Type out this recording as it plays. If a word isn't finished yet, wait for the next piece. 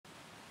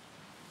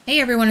Hey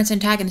everyone, it's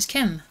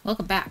AntagonistKim.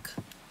 Welcome back.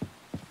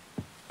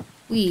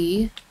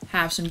 We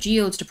have some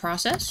geodes to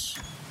process.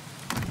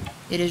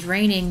 It is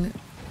raining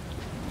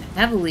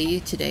heavily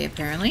today,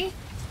 apparently.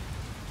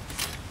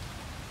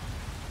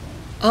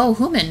 Oh,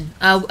 human.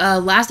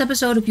 Last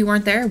episode, if you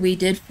weren't there, we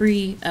did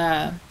free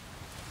the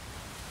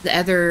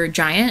other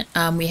giant.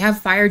 We have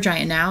fire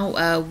giant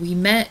now. We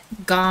met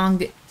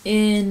Gong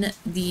in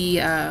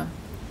the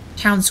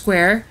town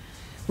square,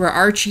 where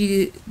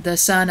Archie, the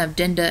son of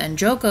Dinda and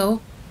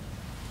Joko,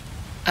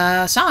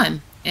 saw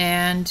him,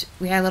 and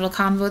we had a little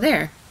convo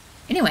there.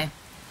 Anyway,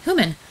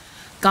 human.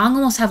 Gong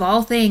almost have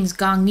all things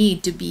Gong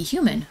need to be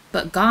human,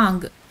 but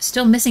Gong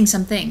still missing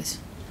some things.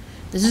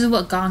 This is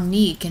what Gong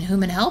need. Can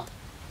human help?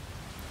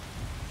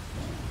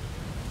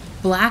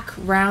 Black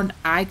round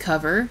eye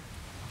cover,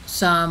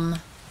 some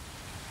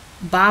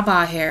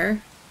baba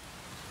hair,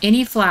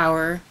 any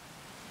flower,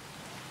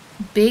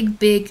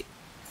 big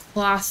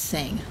cloth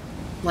thing,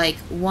 like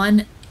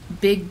one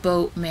big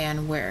boat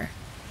man wear.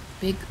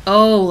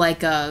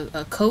 Like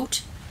a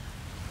coat?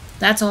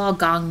 That's all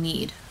Gong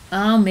need.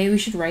 Maybe we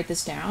should write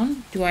this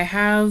down. Do I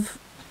have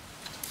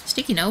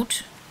sticky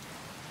note?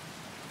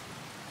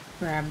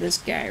 Grab this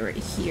guy right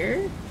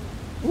here.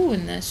 Ooh,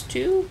 and this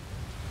too.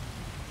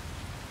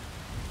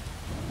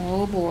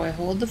 Oh boy,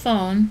 hold the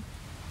phone.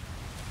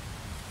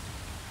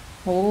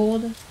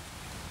 Hold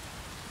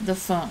the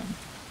phone.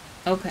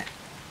 Okay.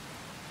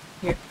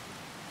 Here.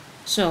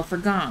 So, for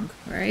Gong,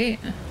 right?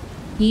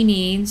 He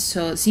needs,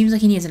 so it seems like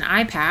he needs an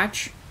eye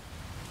patch.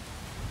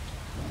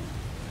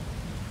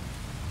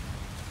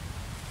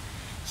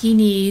 He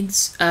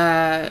needs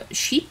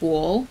sheep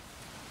wool.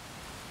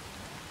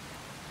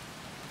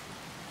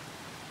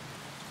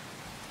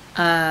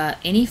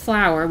 Any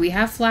flower. We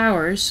have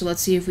flowers, so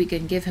let's see if we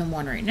can give him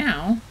one right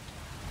now.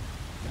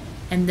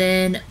 And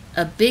then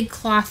a big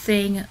cloth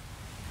thing,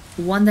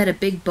 one that a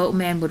big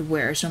boatman would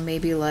wear. So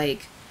maybe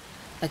like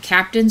a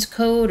captain's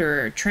coat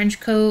or a trench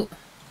coat.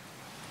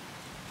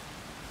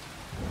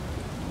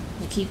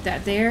 We'll keep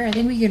that there. I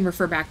think we can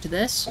refer back to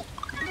this.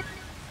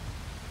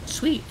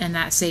 Sweet, and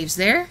that saves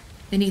there.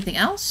 Anything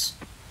else?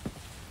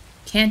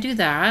 Can't do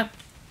that.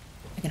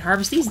 I can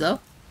harvest these though.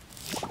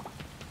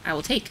 I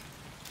will take.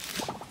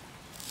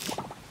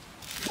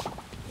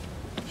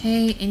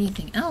 Okay,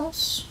 anything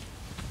else?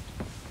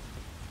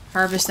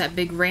 Harvest that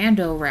big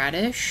rando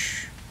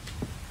radish.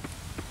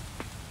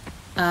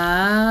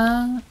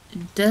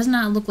 Does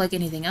not look like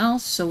anything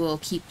else, so we'll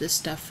keep this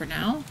stuff for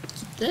now.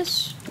 Keep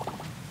this.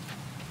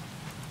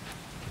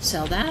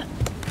 Sell that.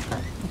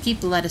 We'll keep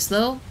the lettuce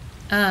though.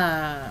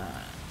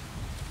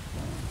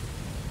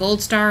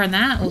 Gold star and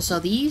that. We'll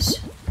sell these.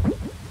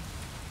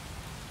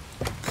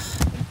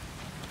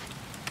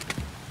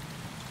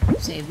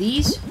 Save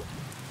these.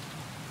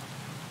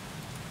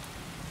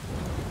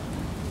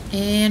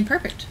 And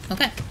perfect.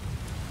 Okay.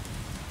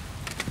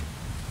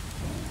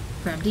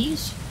 Grab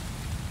these.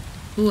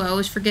 Ooh, I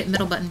always forget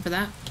middle button for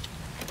that.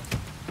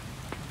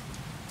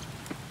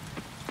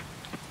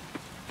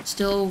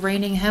 Still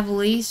raining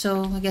heavily,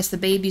 so I guess the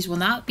babies will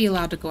not be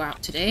allowed to go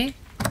out today.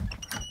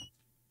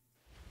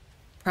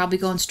 Probably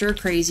going stir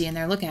crazy in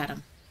there. Look at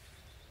them.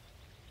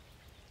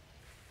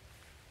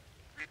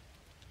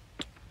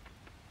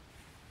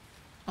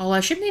 Oh, I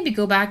should maybe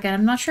go back, and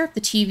I'm not sure if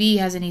the TV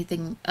has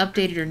anything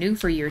updated or new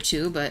for a year or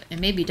two, but it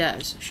maybe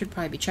does. I should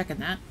probably be checking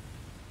that.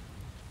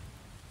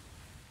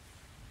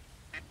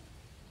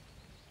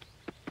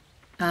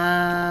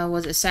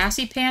 Was it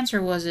Sassy Pants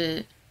or was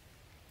it...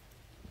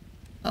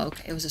 Oh,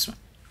 okay, it was this one.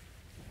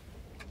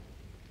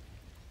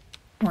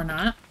 Or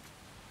not.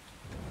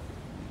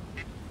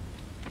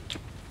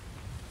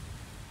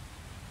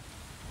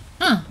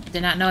 Huh,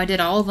 did not know I did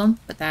all of them,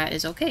 but that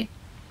is okay.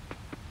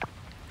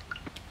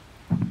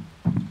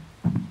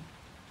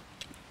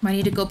 Might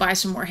need to go buy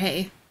some more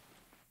hay.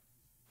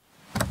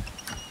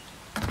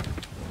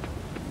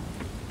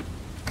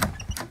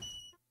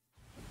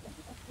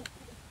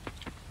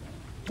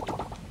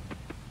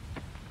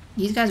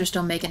 These guys are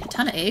still making a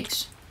ton of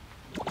eggs.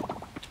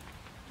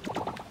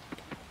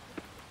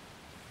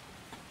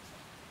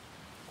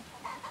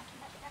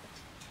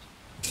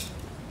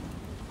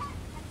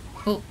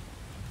 Oh,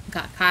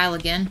 got Kyle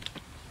again.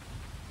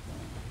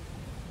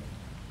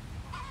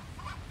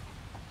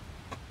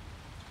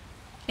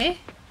 Okay.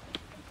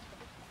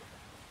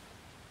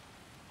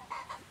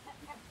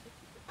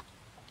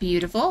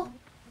 Beautiful.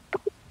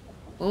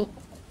 Oh,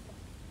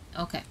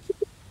 okay.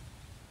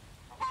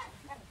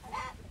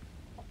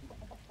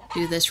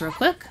 Do this real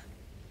quick.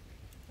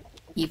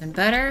 Even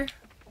better.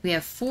 We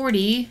have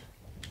 40.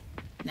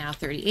 Now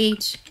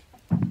 38.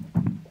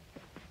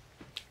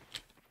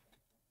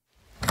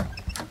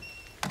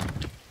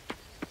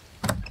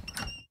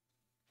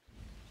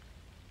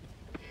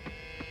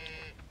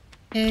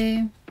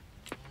 Okay.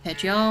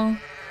 Pet y'all.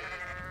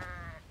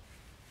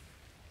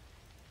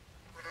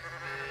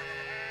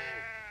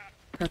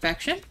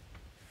 Perfection.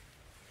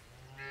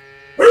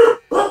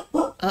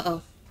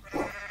 Uh-oh.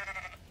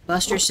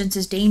 Buster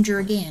senses danger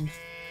again.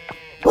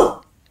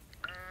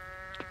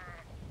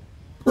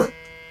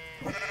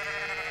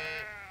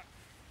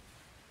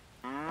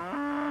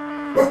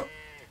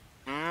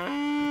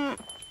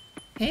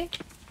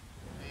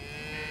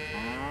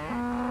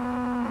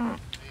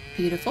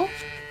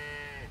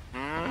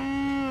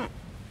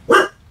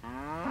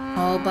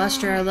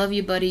 Buster, I love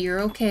you, buddy. You're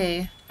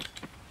okay.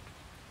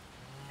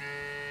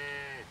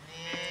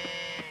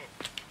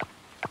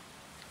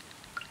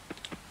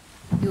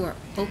 You are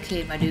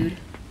okay, my dude.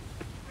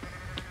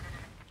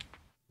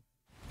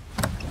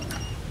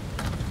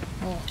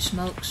 Oh,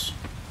 smokes.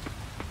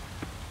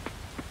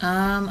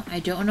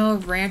 I don't know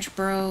if Ranch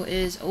Bro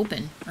is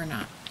open or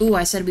not. Ooh,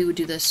 I said we would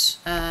do this.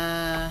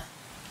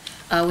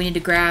 We need to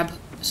grab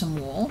some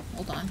wool.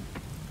 Hold on.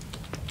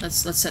 Let's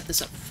set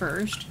this up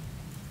first.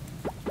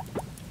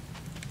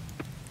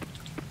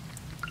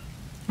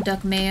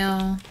 Duck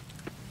mail.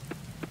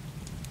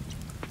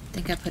 I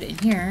think I put it in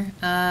here.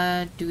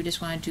 Do we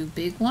just want to do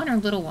big one or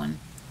little one?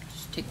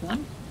 Just take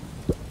one.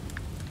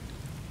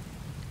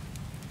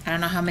 I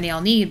don't know how many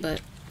I'll need, but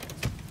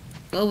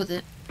go with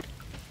it.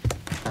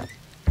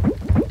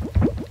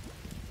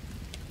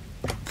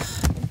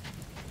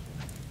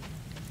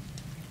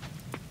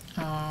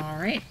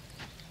 Alright.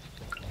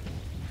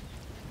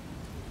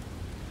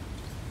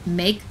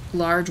 Make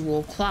large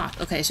wool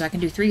cloth. Okay, so I can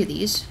do 3 of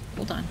these.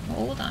 Hold on,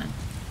 hold on.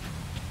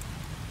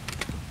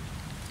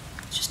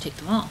 Let's just take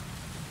them all.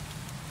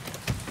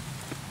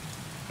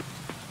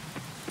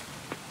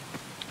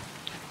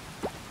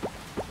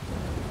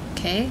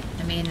 Okay,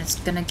 I mean, it's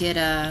gonna get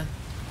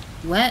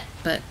wet,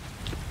 but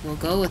we'll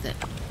go with it.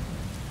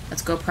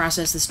 Let's go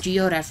process this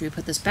geode after we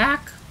put this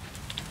back.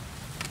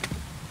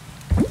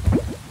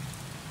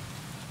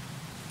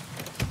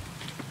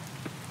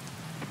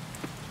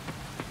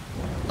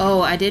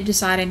 Oh, I did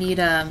decide I need,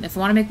 if I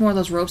want to make more of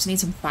those ropes, I need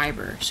some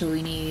fiber. So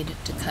we need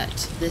to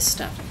cut this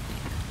stuff, I think.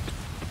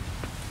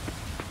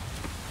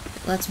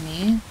 It lets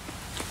me.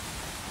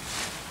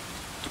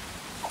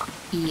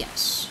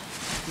 Yes.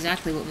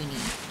 Exactly what we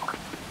need.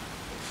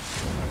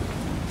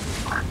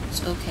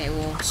 It's okay,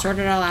 we'll sort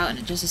it all out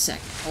in just a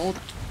second. Hold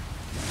on.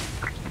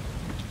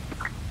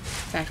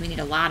 In fact, we need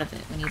a lot of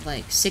it. We need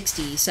like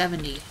 60,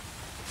 70,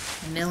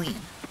 a million.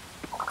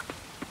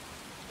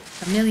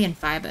 A million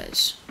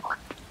fibers.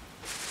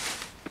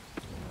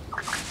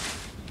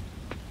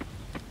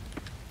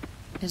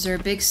 Is there a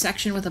big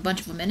section with a bunch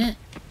of them in it?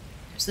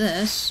 There's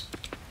this.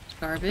 It's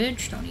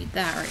garbage. Don't need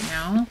that right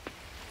now.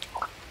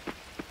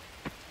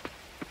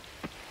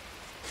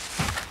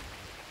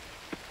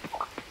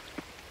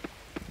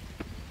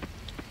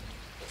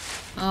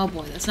 Oh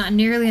boy, that's not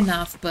nearly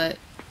enough, but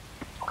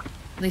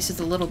at least it's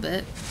a little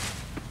bit.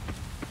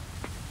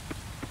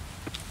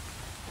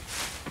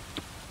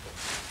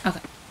 Okay.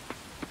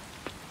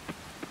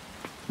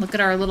 Look at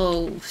our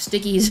little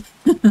stickies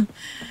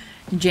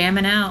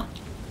jamming out.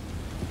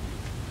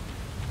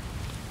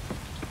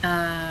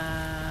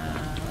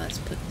 Let's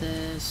put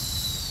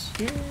this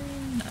here.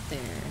 Not there,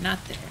 not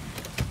there.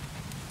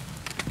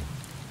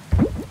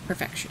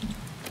 Perfection.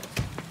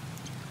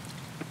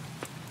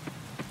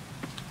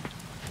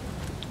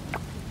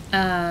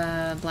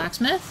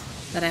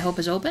 Blacksmith that I hope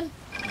is open.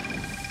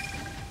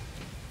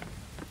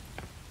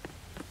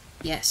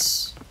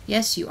 Yes.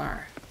 Yes, you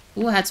are.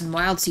 Ooh, I had some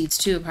wild seeds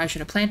too. Probably should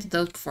have planted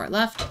those before I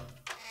left.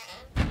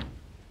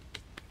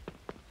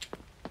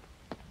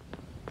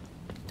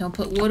 Don't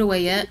put wood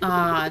away yet.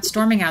 It's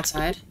storming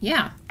outside.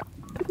 Yeah.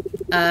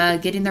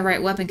 Getting the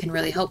right weapon can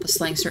really help with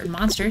slaying certain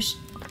monsters.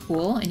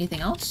 Cool.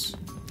 Anything else?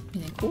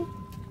 Anything cool?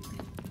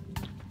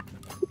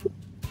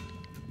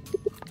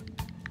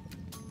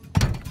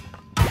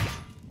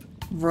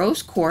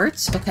 Rose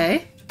quartz.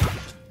 Okay.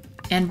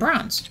 And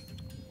bronze.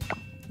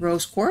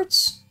 Rose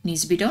quartz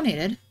needs to be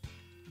donated.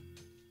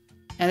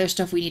 Other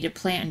stuff we need to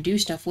plant and do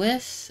stuff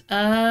with.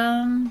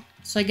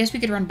 So I guess we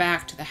could run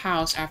back to the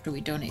house after we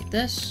donate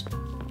this.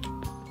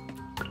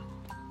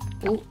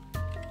 Oh.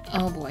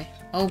 Oh boy.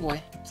 Oh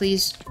boy.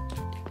 Please.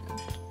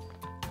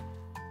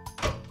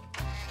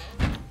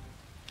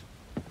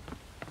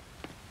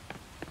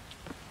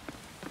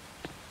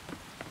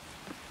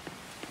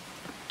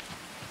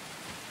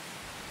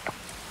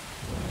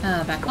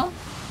 Back home.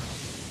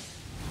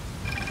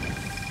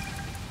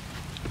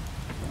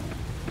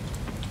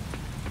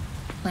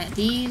 Plant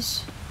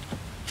these.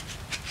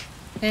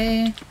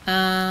 Okay.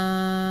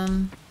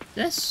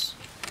 This.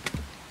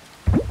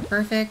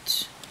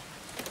 Perfect.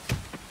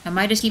 I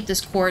might just keep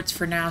this quartz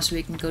for now so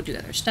we can go do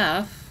other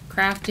stuff.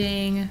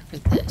 Crafting for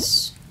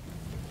this.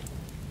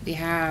 We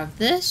have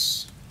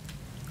this.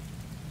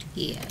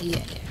 Yeah.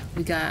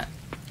 We got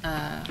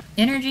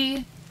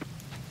energy.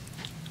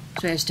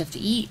 So we have stuff to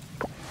eat.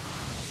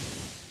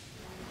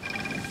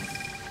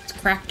 Let's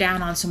crack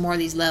down on some more of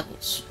these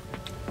levels.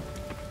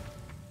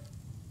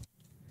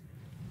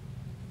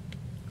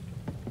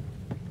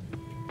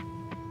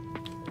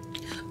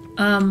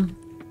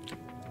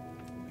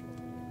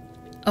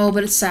 Oh,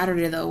 but it's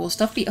Saturday though. Will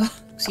stuff be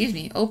excuse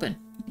me, open?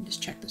 Let me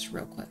just check this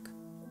real quick.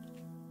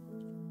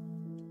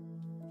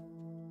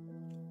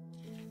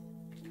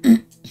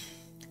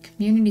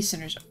 Community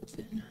center's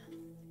open.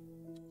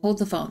 Hold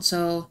the phone.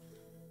 So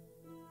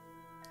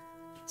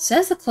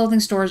says the clothing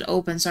store is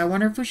open, so I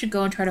wonder if we should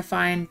go and try to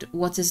find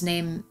what's his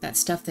name, that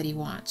stuff that he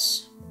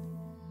wants.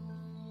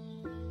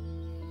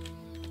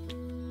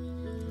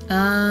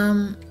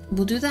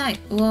 We'll do that.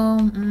 Well,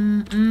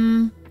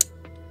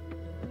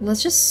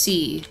 Let's just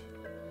see.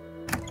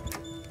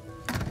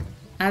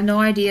 I have no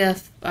idea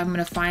if I'm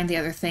gonna find the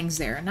other things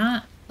there or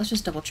not. Let's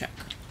just double check.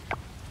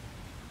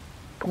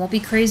 It won't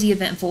be crazy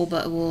eventful,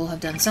 but we'll have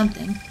done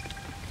something.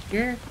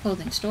 Here,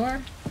 clothing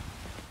store.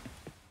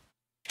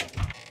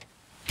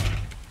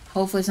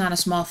 Hopefully it's not a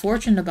small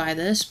fortune to buy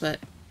this, but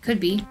could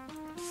be.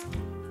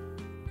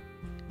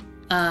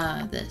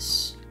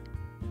 This.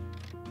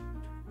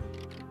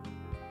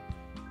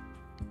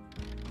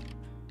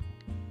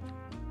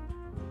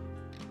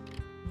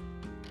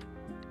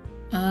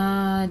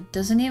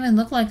 Doesn't even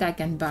look like I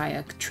can buy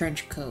a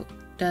trench coat,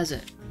 does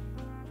it?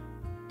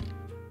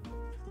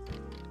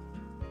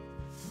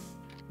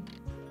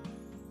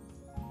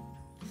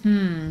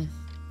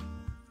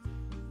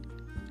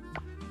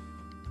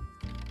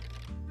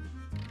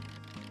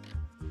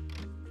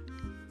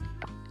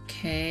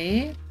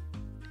 Okay.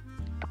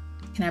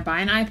 Can I buy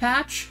an eye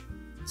patch?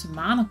 It's a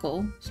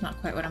monocle. It's not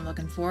quite what I'm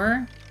looking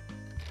for.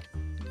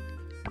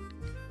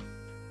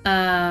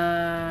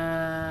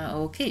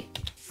 Okay.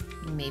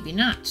 Maybe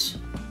not.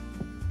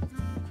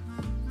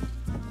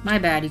 My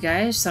bad, you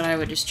guys. Thought I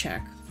would just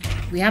check.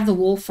 We have the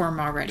wool form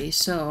already,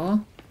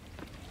 so...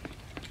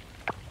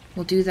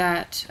 we'll do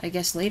that, I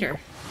guess, later.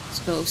 Let's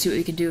go see what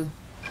we can do.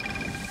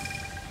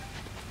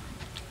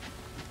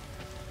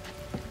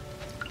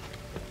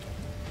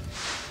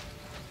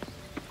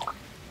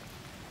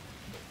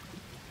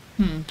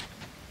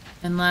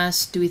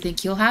 Unless, do we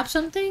think he'll have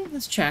something?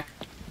 Let's check.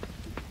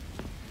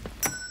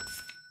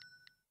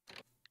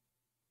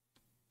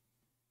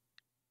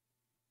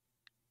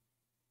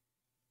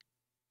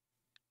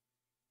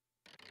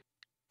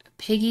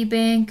 Piggy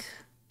bank,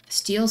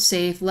 steel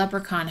safe,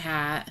 leprechaun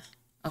hat.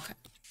 Okay.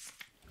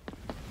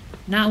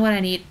 Not what I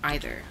need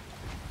either.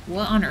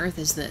 What on earth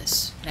is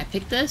this? Can I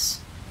pick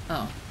this?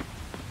 Oh.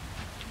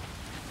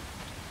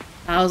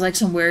 That was like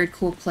some weird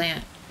cool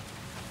plant.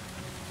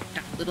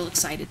 Got a little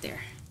excited there.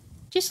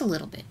 Just a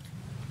little bit.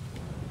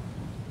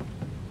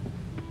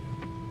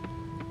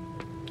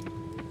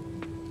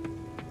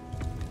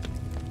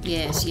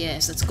 Yes,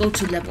 yes, let's go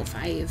to level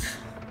 5.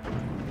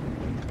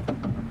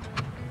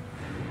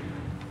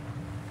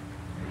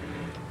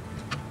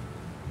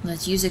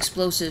 Let's use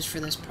explosives for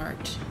this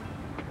part.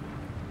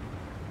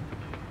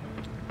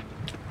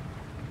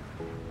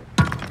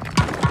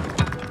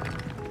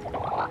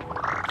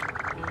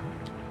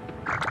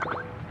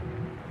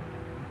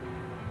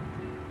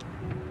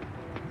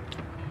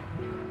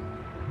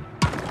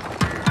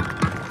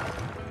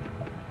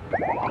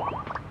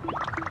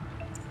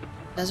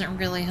 Doesn't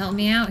really help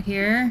me out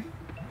here.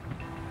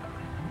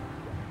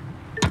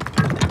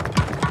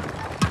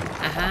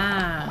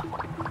 Aha!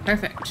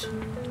 Perfect.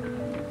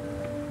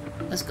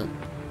 Let's go.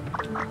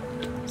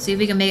 See if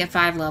we can make it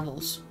 5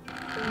 levels.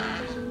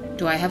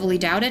 Do I heavily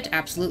doubt it?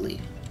 Absolutely.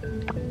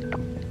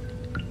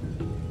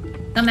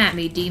 Come at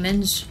me,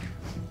 demons.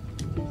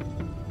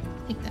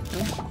 Take that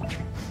though.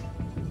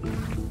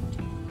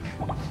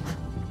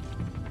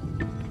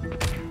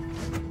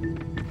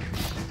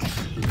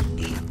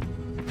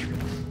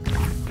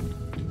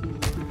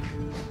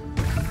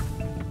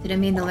 Didn't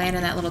mean to land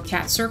in that little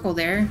cat circle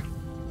there.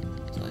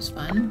 It's always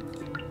fun.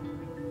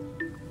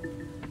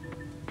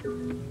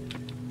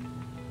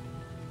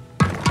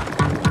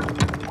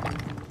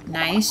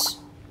 Nice.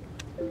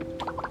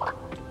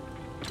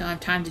 Don't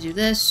have time to do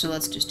this, so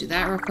let's just do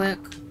that real quick.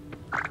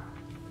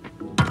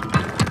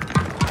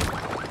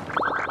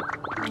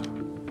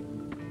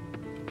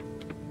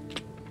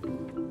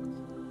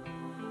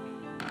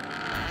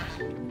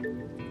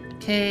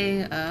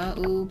 Okay,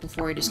 ooh,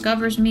 before he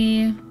discovers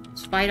me,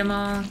 let's fight him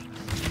all.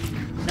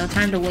 No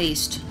time to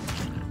waste.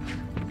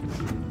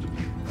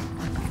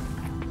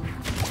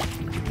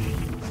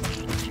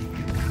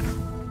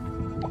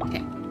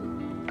 Okay.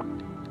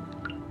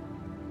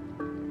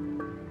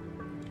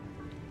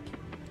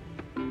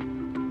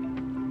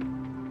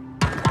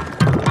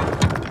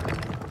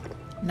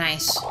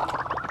 Nice.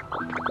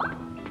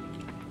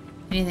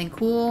 Anything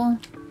cool?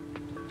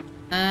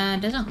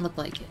 Doesn't look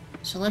like it.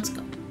 So let's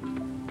go.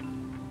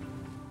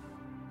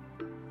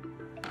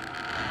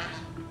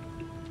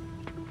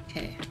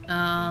 Okay.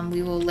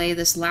 We will lay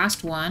this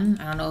last one.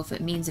 I don't know if it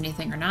means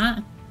anything or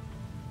not.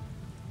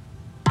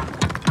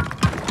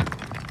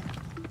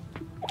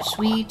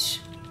 Sweet.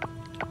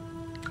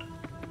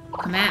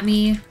 Come at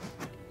me,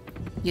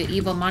 you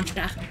evil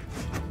monster.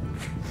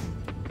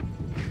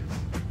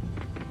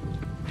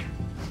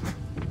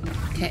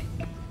 Okay.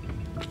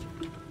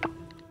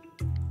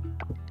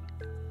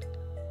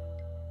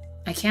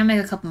 I can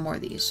make a couple more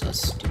of these, so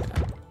let's do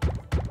that.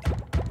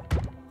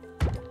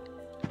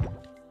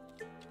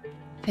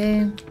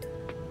 Okay.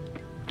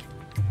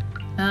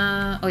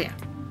 Oh yeah.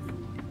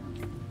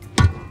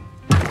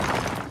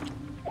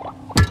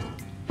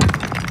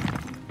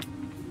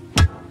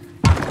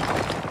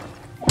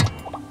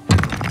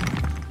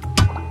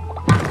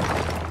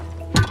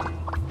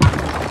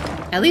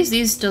 At least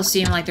these still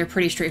seem like they're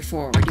pretty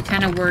straightforward. You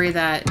kind of worry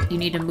that you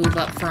need to move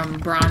up from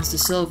bronze to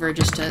silver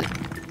just to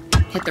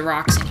hit the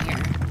rocks in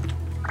here.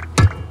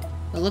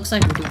 But it looks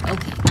like we're doing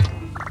okay.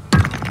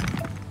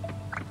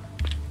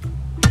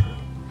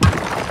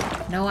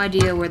 No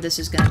idea where this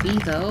is gonna be,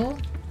 though.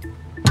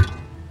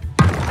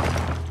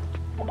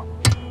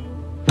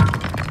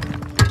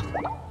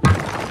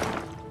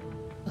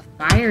 A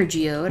fire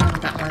geode. I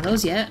haven't got one of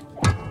those yet.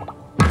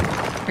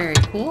 Very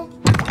cool.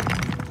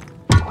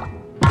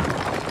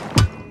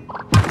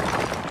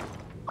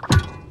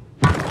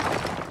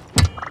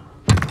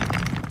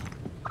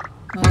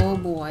 Oh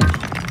boy.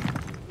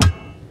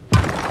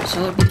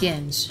 So it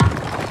begins.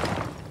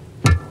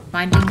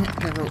 Finding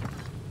the rope.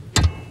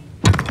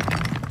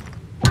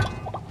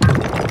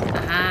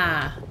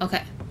 Aha.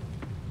 Okay.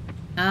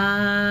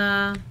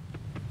 I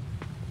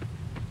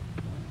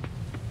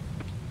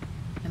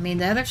mean,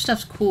 the other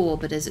stuff's cool,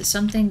 but is it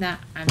something that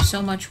I'm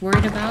so much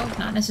worried about?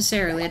 Not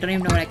necessarily. I don't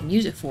even know what I can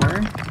use it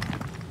for.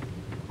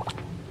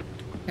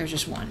 There's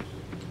just one.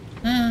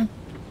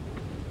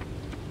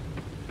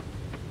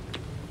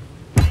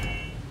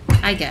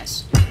 I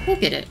guess. We'll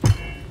get it.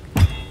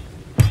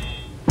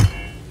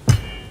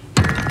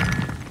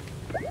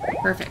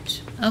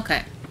 Perfect.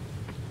 Okay.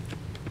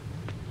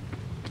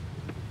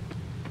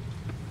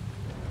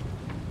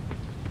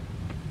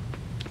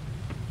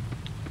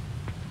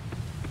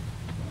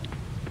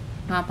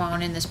 Hop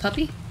on in this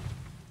puppy.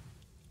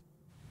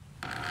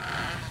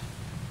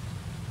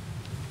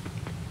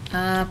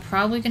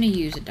 Probably gonna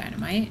use a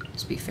dynamite.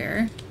 Let's be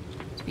fair.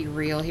 Let's be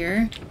real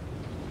here.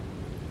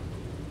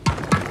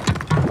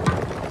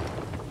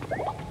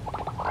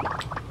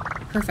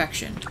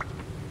 Perfection.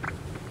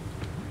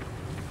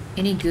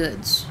 Any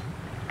goods?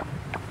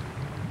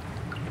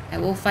 I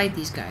will fight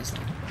these guys though.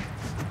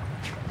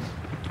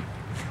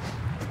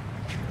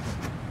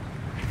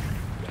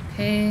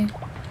 Okay.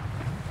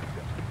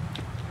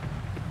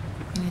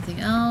 Anything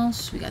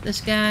else? We got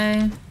this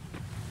guy.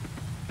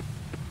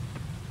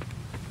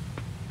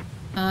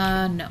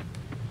 No.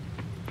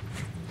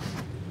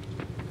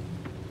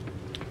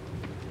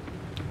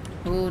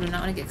 Oh, do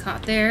not want to get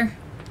caught there.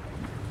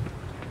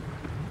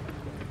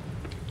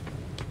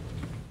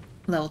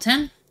 Level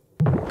 10.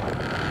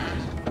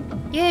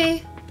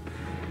 Yay!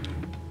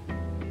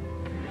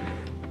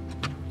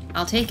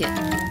 I'll take it.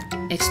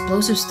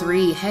 Explosives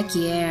 3. Heck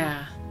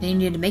yeah. They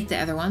needed to make the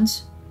other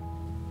ones.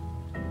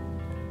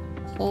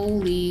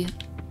 Holy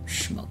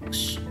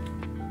smokes.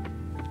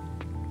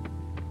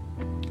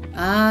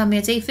 I mean,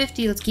 it's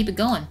 8:50. Let's keep it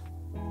going.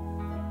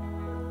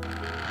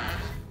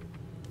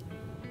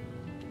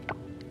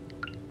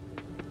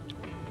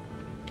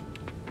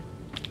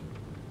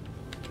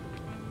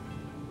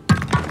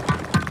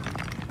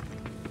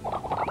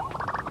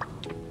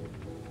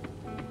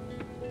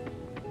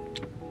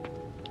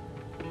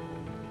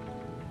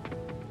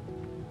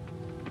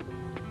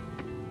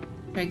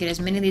 Try to get as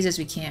many of these as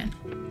we can.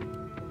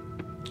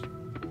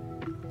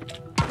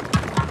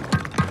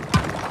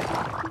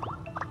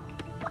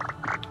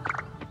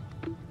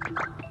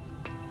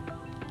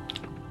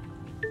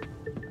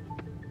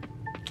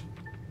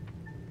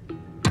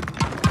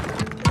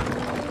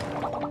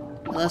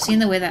 I love seeing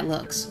the way that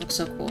looks. Looks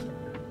so cool.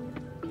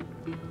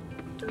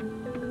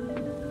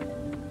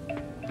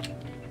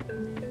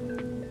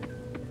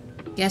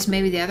 Guess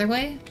maybe the other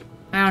way?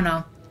 I don't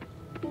know.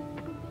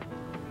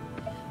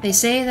 They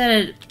say that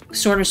it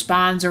sort of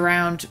spawns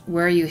around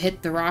where you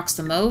hit the rocks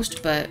the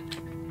most, but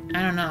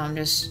I don't know. I'm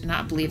just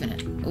not believing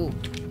it. Oh.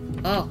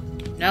 Oh.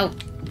 No.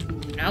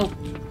 No.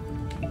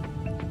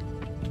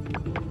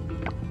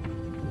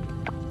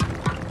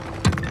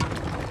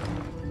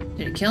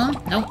 Did it kill him?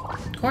 Nope.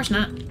 Of course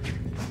not.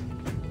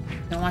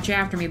 Don't want you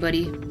after me,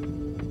 buddy.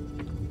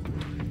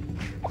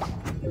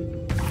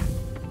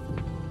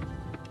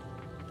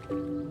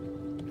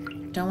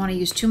 Don't want to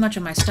use too much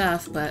of my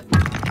stuff, but...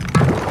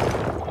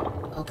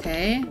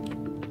 Okay.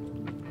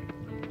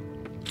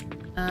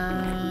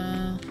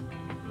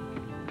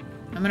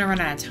 I'm gonna run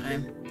out of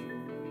time.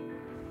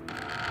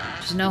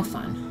 Which is no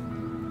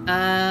fun.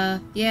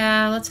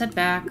 Yeah, let's head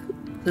back.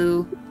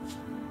 Boo.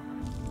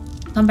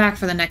 Come back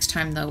for the next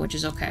time, though, which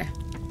is okay.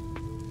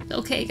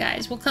 Okay,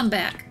 guys, we'll come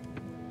back.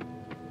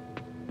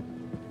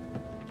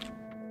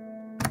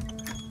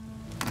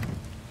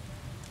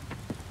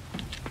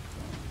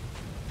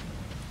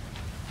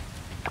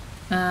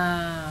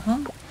 Uh-huh.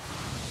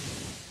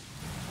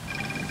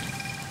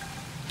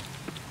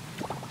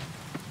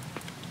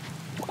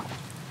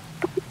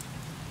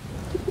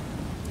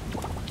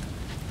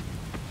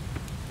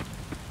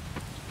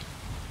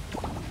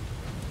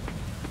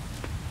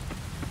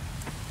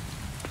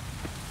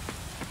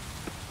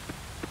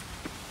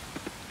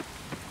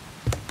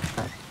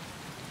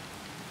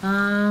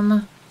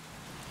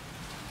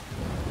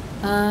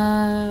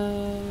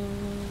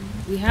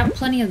 We have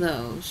plenty of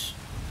those.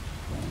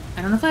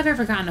 I don't know if I've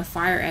ever gotten a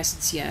fire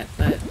essence yet,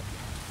 but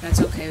that's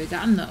okay. We've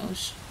gotten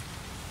those.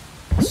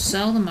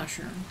 Sell the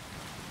mushroom.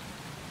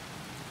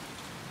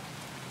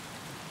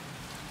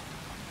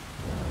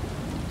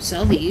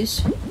 Sell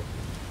these.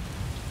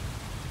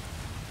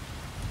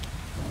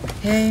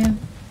 Okay.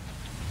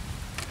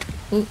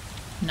 Oh,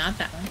 not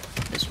that one.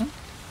 This one.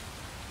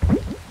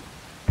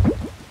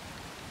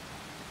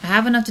 I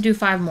have enough to do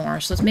 5 more,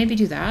 so let's maybe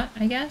do that,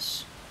 I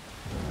guess.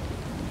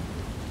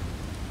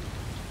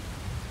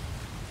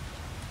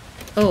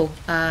 Oh,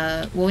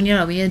 well, you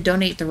know, we need to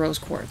donate the rose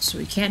quartz, so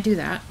we can't do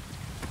that.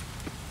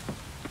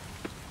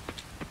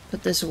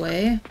 Put this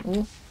away.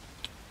 Oh,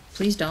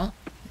 please don't.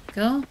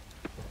 Go.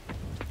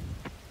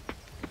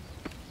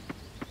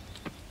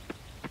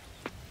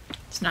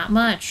 It's not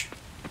much,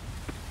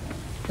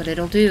 but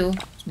it'll do.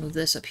 Let's move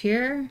this up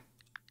here.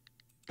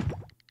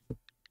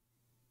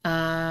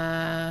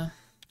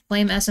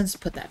 Flame essence,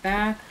 put that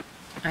back.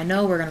 I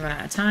know we're gonna run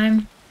out of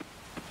time.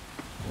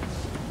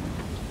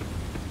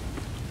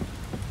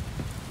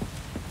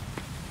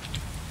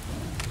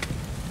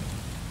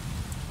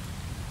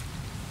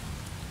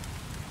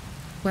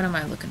 What am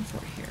I looking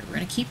for here? We're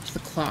gonna keep the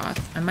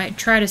cloth. I might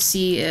try to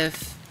see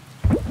if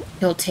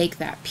he'll take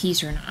that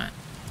piece or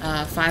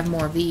not. 5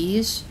 more of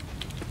these.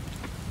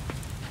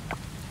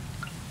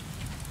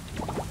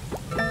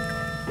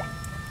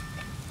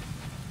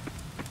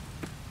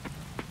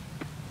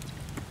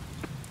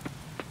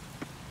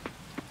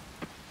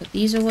 Put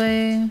these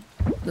away.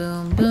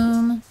 Boom,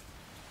 boom.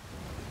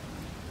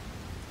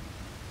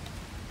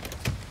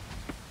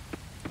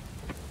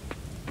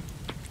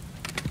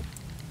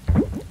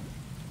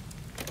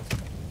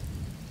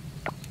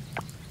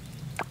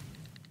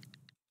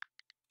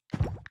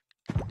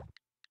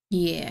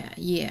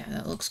 Yeah,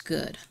 that looks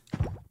good.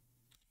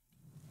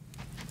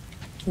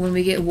 When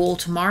we get wool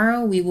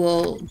tomorrow, we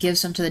will give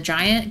some to the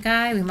giant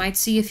guy. We might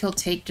see if he'll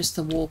take just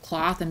the wool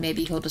cloth and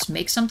maybe he'll just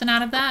make something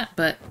out of that,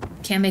 but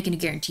can't make any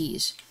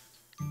guarantees.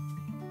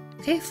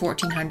 Okay,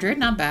 1,400,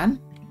 not bad.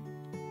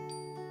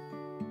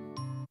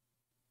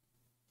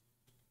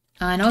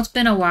 I know it's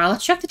been a while.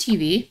 Let's check the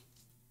TV.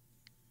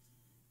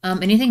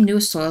 Anything new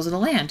with Soils of the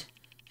Land?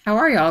 How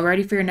are y'all?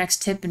 Ready for your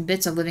next tip and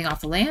bits of living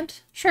off the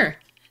land? Sure.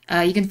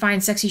 You can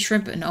find sexy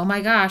shrimp, and oh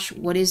my gosh,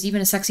 what is even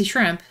a sexy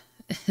shrimp?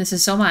 This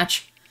is so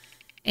much.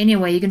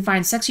 Anyway, you can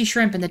find sexy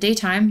shrimp in the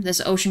daytime.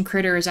 This ocean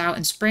critter is out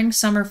in spring,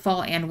 summer,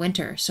 fall, and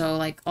winter, so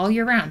like all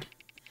year round.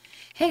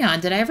 Hang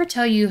on, did I ever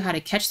tell you how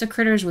to catch the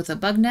critters with a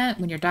bug net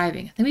when you're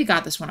diving? I think we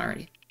got this one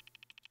already.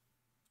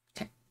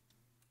 Okay.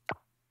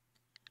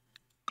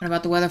 What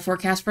about the weather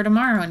forecast for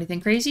tomorrow? Anything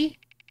crazy?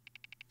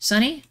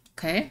 Sunny?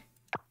 Okay.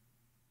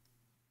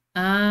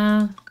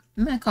 I'm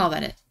gonna call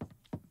that it.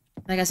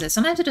 Like I said,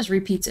 sometimes it just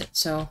repeats it,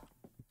 so...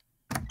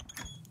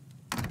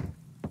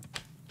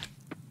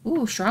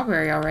 Ooh,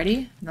 strawberry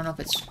already. I don't know if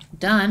it's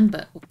done,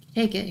 but we'll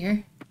take it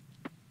here.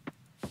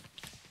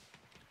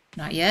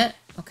 Not yet.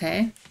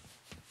 Okay.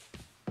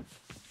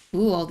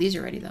 Ooh, all these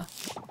are ready, though.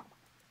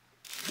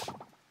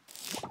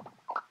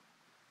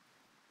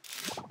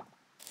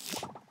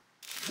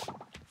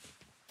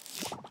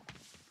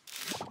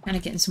 Kind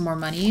of getting some more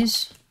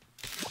monies.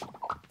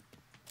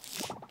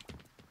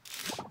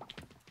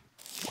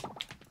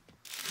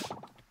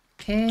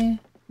 Okay,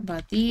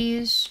 about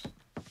these.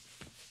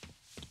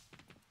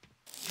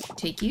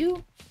 Take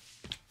you.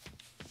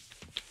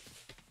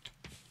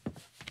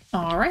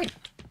 Alright.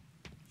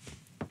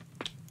 I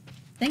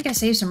think I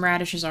saved some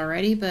radishes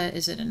already, but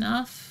is it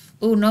enough?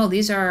 Oh, no,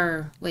 these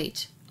are...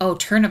 Wait. Oh,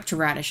 turnip to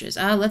radishes.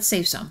 Let's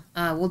save some.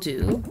 We'll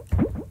do...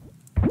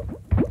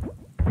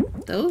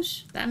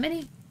 Those? That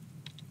many?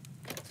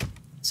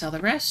 Sell the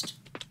rest.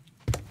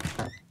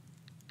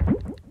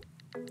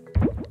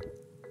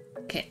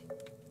 Okay.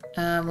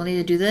 We'll need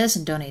to do this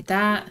and donate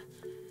that.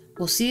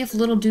 We'll see if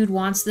little dude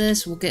wants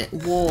this. We'll get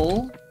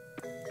wool.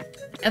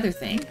 The other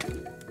thing.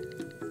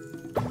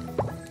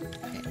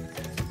 Okay.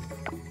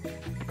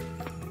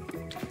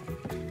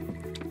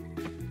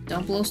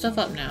 Don't blow stuff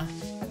up now.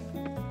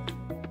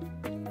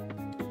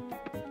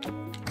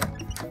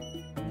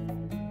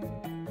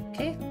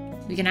 Okay.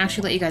 We can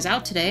actually let you guys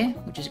out today,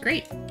 which is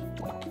great.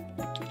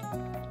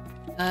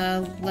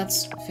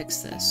 Let's fix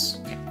this.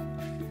 Okay.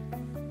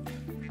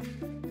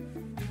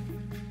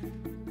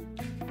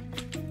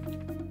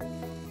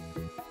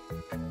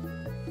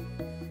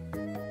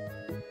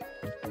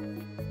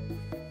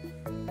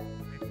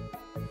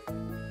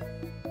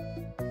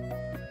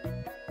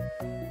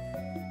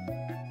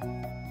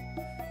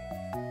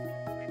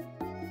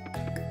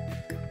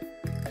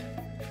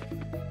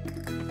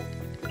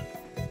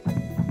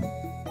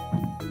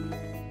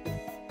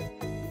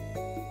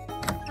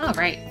 All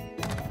right.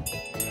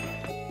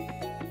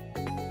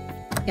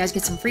 You guys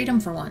get some freedom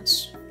for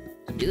once.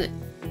 Do it.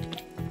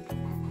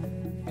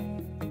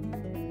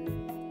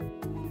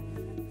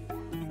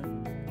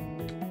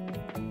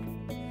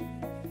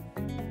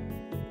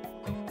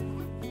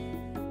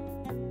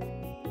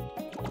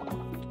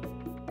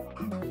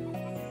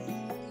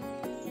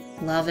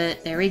 Love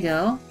it. There we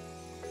go.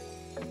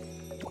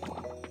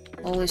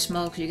 Holy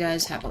smokes, you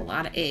guys have a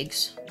lot of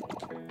eggs.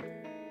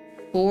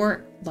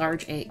 4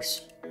 large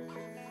eggs.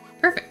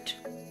 Perfect.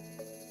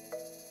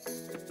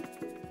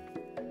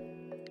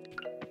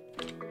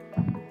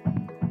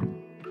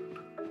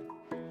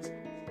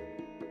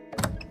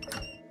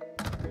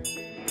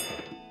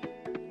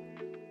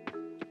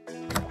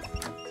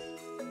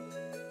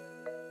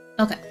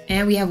 Okay,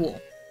 and we have wool.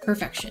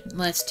 Perfection.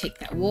 Let's take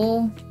that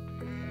wool.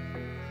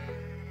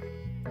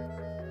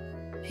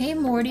 Hey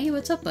Morty,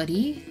 what's up,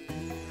 buddy?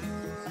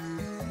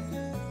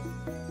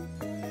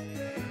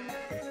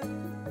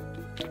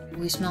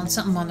 We smelling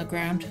something on the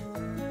ground.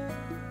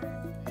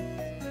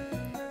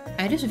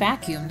 I just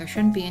vacuumed. There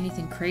shouldn't be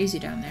anything crazy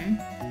down there.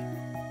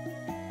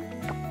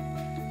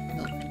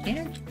 Milk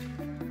container.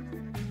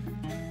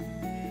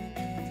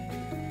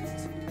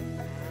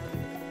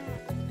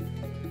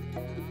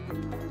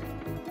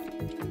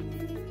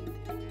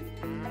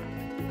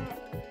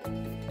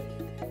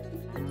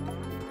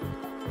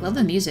 Love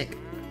the music.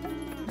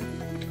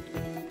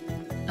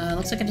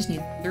 Looks like I just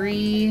need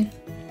 3.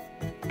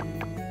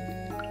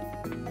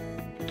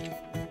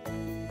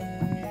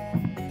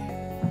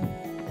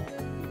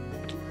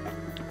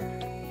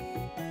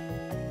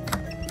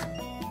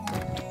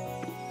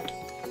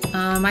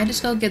 I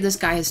just go give this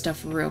guy his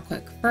stuff real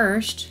quick.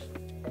 First,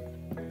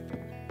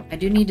 I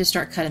do need to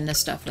start cutting this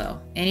stuff though.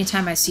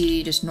 Anytime I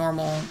see just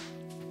normal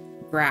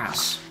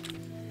grass.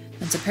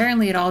 Since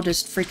apparently it all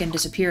just freaking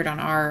disappeared on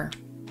our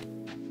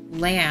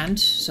land,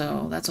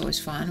 so that's always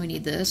fun. We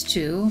need this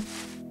too.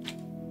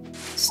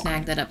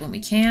 Snag that up when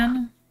we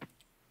can.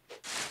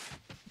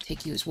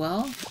 Take you as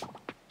well.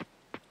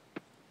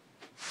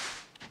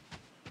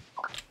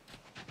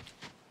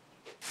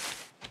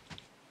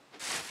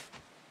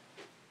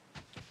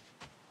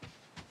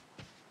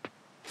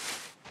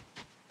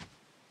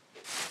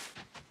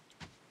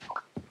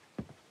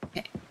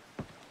 Okay.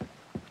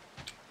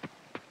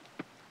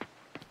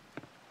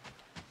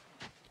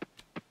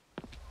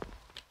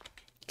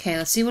 Okay,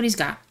 let's see what he's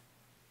got.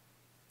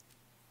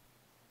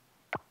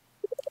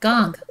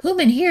 Gong.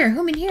 Human here.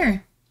 Human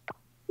here.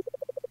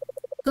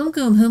 Goom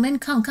goom, human.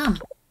 Come, come.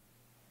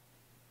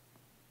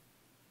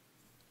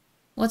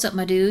 What's up,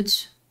 my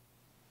dudes?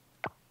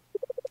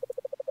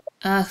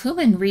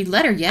 Human, read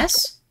letter,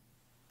 yes?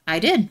 I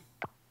did.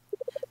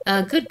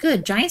 Good,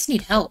 good. Giants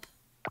need help.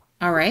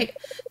 Alright.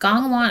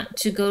 Gong want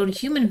to go to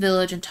human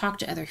village and talk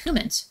to other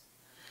humans.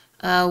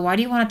 Why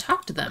do you want to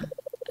talk to them?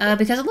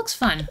 Because it looks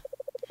fun.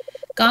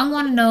 Gong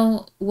want to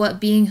know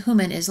what being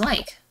human is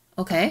like.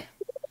 Okay.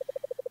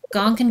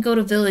 Gong can go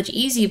to village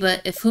easy,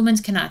 but if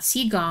humans cannot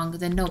see Gong,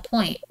 then no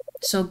point.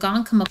 So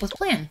Gong come up with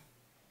plan.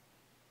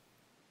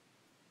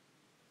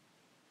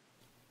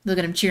 Look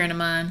at him cheering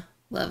him on.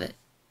 Love it.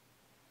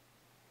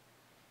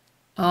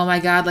 Oh my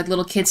god, like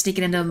little kids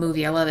sneaking into a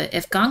movie. I love it.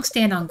 If Gong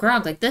stand on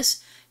Grog like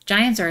this,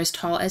 giants are as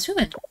tall as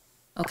human.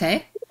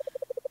 Okay.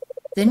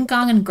 Then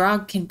Gong and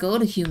Grog can go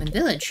to human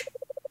village.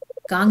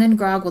 Gong and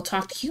Grog will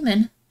talk to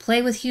human,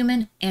 play with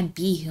human, and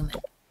be human.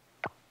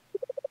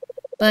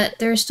 But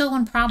there is still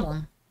one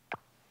problem.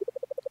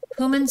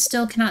 Humans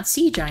still cannot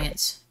see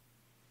giants.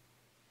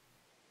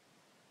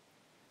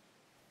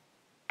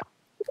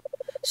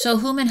 So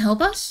human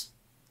help us?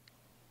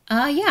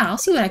 Yeah, I'll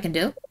see what I can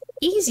do.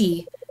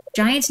 Easy.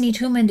 Giants need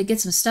human to get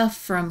some stuff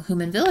from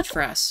human village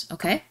for us,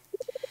 okay?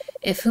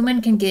 If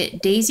human can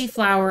get daisy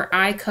flower,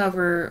 eye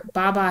cover,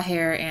 baba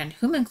hair, and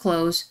human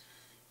clothes,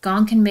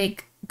 Gong can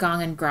make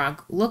Gong and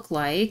Grog look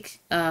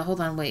like...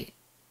 hold on, wait.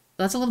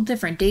 That's a little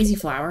different. Daisy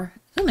flower.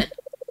 Human.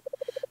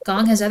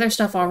 Gong has other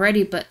stuff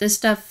already, but this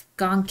stuff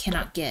Gong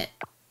cannot get.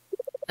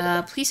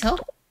 Please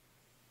help?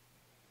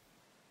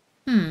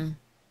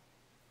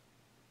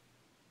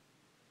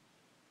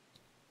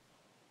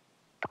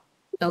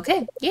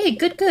 Okay. Yay,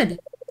 good, good.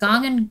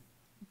 Gong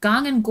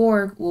and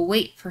Gorg will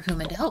wait for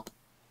human to help.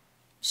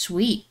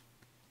 Sweet.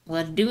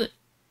 Let's do it.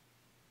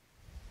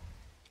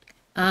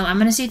 I'm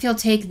gonna see if he'll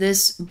take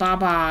this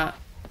Baba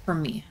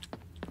from me.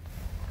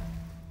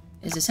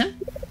 Is this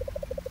him?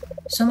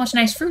 So much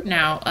nice fruit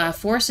now.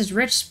 Forest is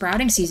rich.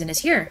 Sprouting season is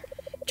here.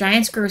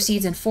 Giants grow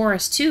seeds in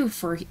forests too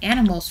for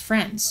animals'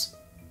 friends.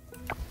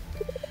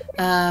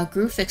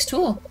 Grew fix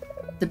tool.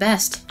 The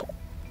best.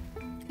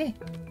 Okay.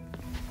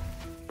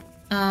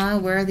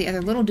 Where are the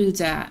other little dudes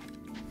at?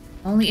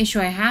 Only issue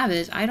I have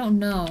is I don't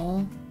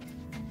know.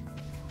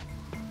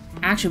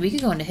 Actually, we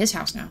could go into his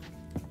house now.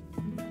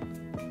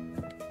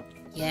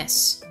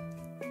 Yes.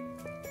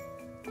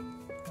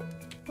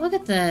 Look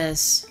at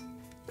this.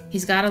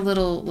 He's got a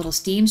little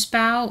steam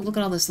spout. Look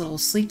at all this little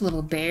sleep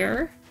little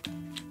bear.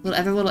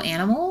 Other little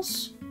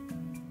animals.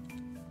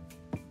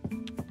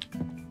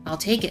 I'll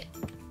take it.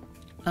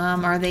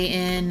 Are they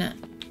in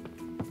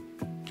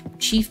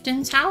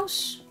Chieftain's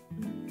house?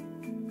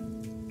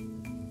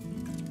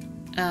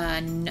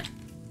 No.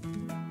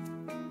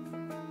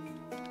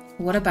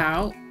 What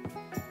about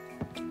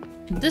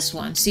this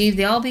one? See,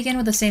 they all begin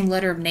with the same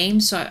letter of name,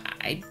 so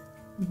I'm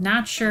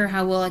not sure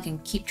how well I can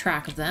keep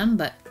track of them,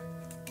 but...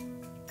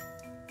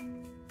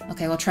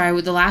 Okay, we'll try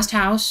with the last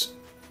house.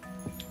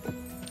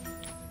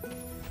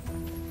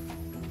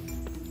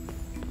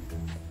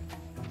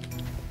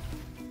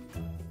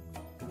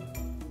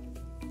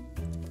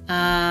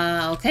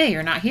 Okay,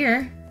 you're not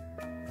here.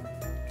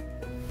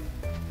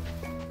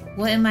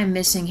 What am I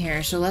missing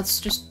here? So let's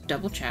just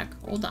double check.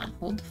 Hold on,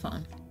 hold the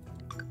phone.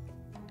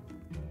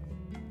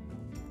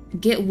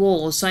 Get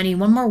wool. So I need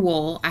one more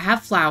wool. I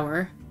have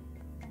flour.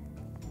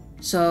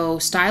 So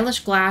stylish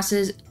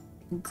glasses,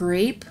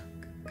 grape,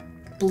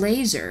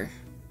 blazer.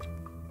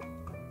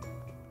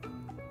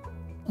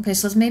 Okay,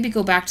 so let's maybe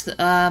go back to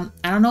the...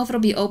 I don't know if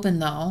it'll be open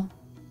though.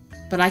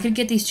 But I could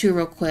get these two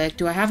real quick.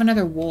 Do I have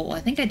another wool? I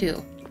think I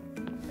do.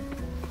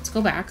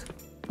 go back.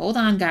 Hold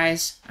on,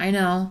 guys. I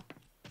know.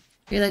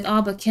 You're like,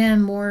 oh, but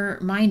Kim, more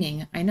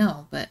mining. I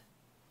know, but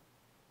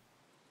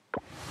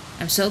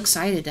I'm so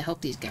excited to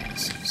help these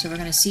guys. So we're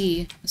gonna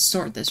see, let's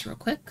sort this real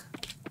quick.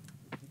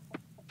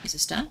 Is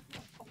this done?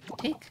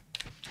 Take.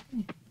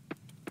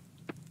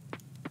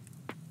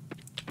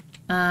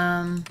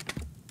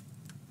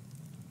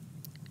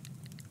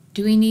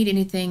 Do we need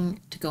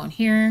anything to go in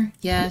here?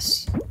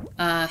 Yes.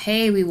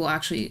 Hay we will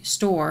actually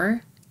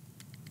store.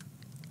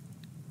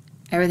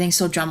 Everything's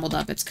so jumbled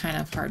up, it's kind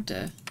of hard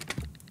to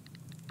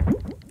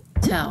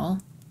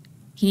tell.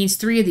 He needs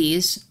 3 of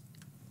these.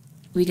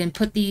 We can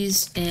put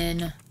these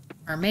in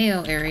our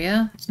mayo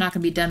area. It's not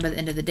going to be done by the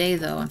end of the day,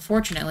 though,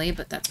 unfortunately,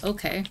 but that's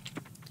okay.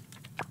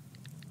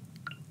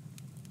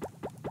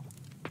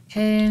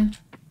 Okay.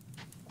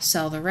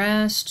 Sell the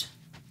rest.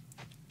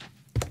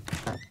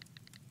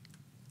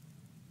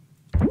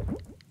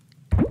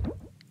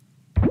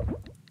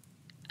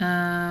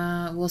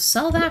 We'll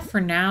sell that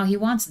for now. He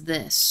wants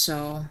this,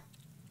 so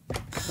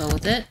go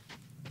with it.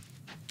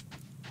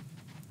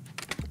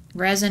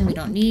 Resin we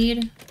don't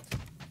need.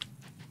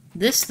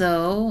 This,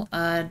 though,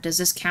 does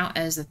this count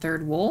as the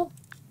 3rd wool?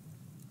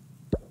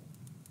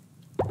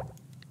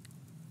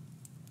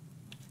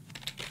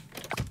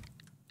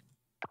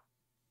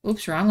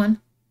 Oops, wrong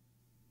one.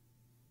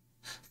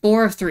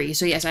 4 of 3.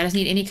 So yes, I just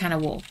need any kind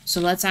of wool. So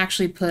let's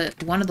actually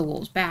put one of the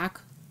wools back.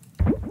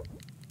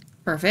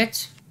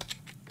 Perfect.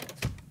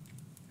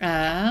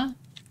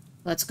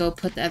 Let's go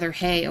put the other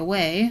hay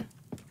away.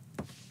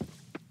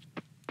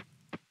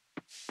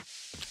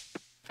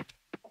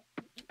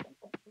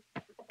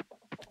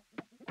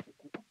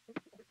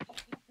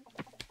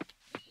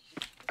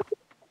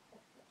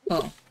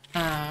 Oh,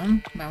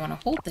 might want to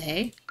hold the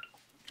hay.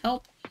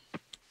 Help.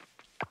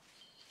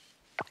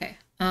 Okay,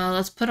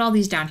 let's put all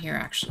these down here,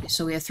 actually.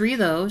 So we have 3 of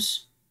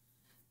those.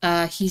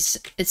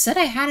 It said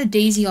I had a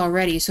daisy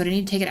already, so do I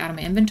need to take it out of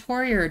my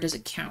inventory, or does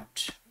it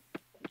count?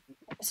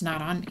 It's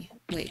not on me.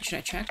 Wait, should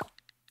I check?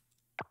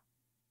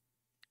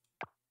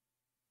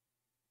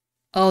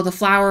 Oh, the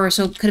flower,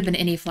 so it could have been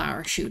any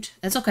flower. Shoot.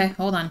 That's okay.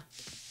 Hold on.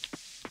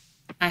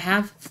 I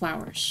have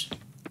flowers.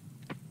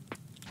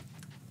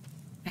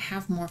 I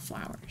have more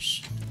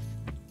flowers.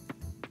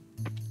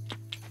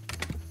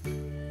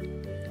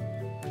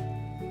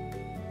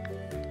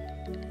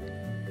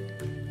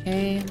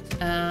 Okay,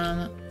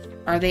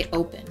 are they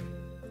open?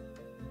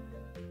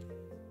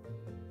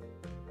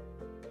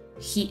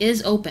 He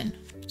is open,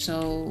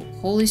 so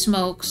holy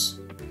smokes,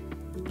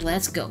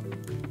 let's go.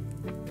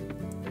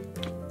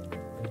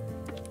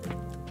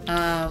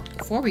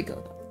 Before we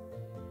go,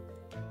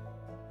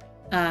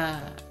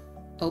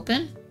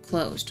 open,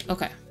 closed.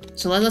 Okay,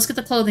 so let's get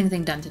the clothing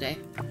thing done today.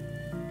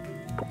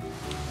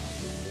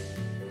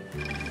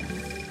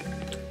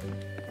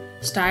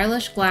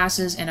 Stylish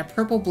glasses and a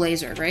purple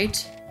blazer,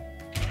 right?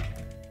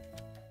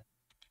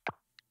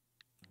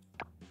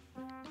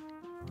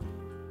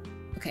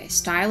 Okay,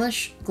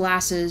 stylish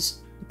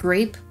glasses,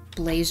 grape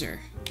blazer.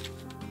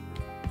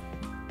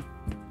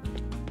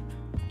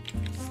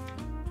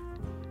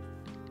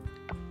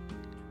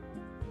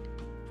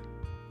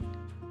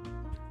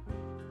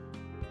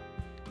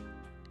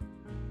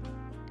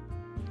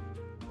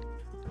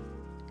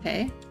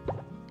 Okay,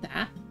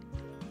 that.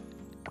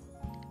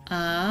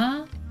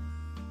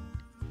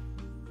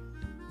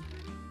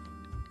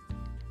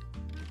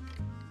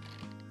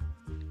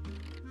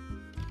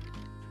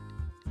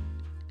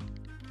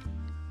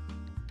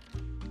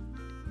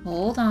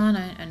 Hold on,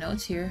 I know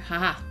it's here.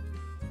 Haha.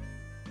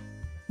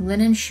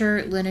 Linen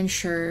shirt, linen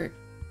shirt.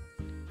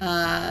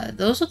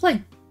 Those look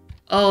like...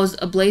 Oh,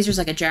 a blazer's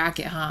like a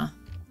jacket, huh?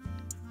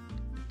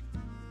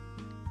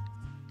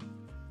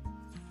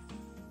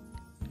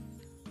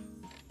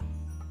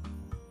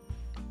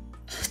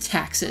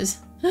 Taxes.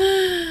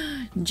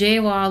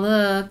 JWa,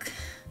 look.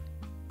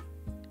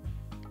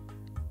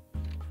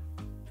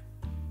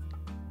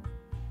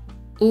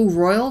 Ooh,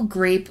 royal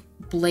grape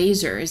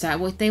blazer. Is that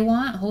what they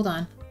want? Hold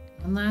on.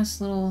 One last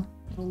little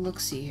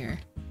look-see here.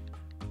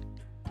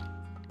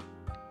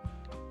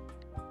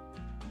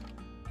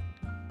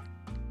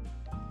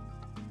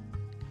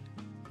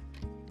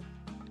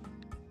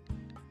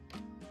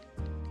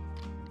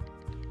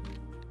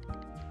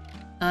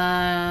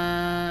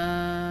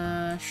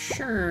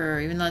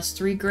 Sure. Even though it's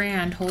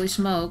 $3,000. Holy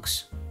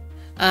smokes.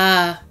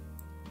 That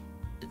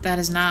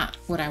is not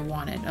what I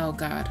wanted. Oh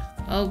god.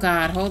 Oh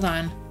god. Hold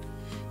on.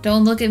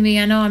 Don't look at me.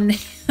 I know I'm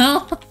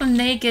I'm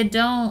naked.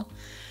 Don't.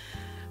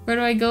 Where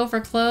do I go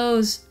for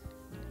clothes?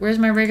 Where's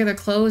my regular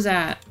clothes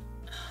at?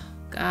 Oh,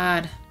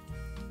 god.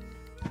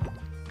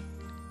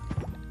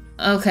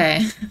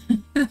 Okay.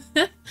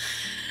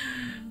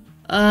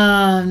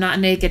 I'm not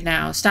naked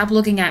now. Stop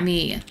looking at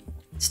me.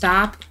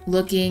 Stop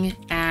looking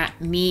at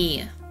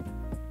me.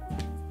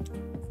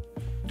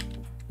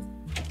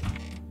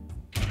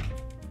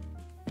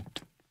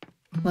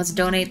 Let's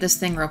donate this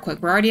thing real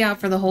quick. We're already out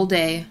for the whole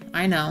day.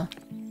 I know.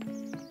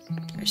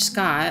 There's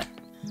Scott.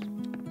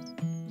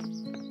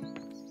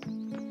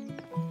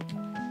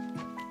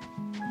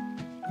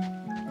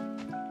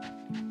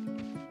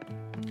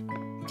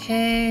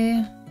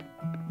 Okay.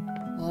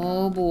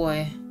 Oh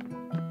boy.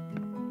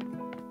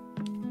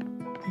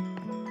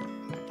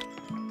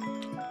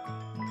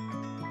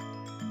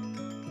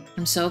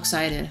 I'm so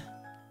excited.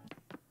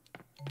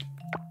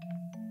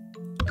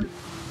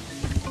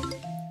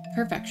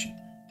 Perfection.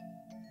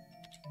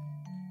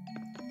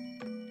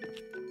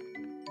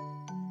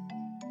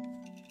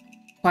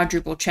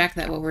 Quadruple check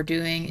that what we're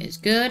doing is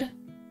good.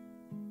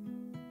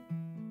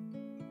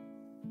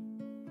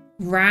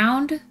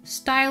 Round,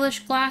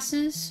 stylish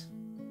glasses.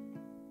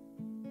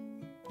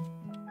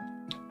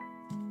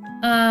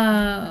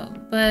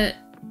 But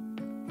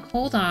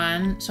hold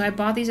on. So I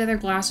bought these other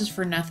glasses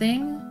for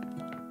nothing?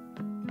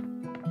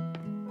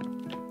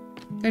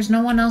 There's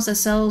no one else that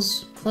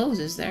sells clothes,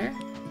 is there?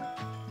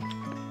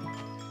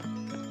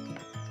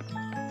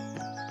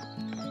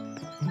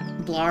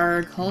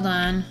 Blarg, hold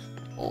on.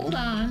 Hold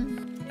on.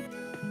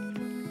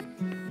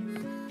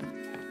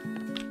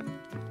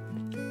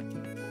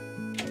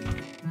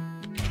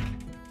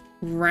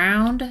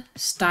 Round,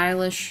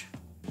 stylish.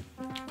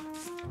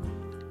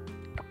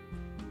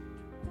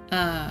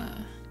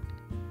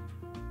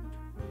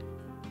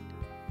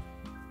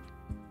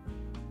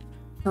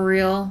 For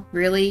real?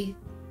 Really?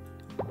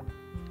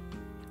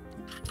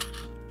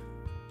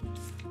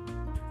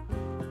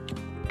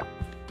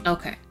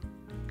 Okay.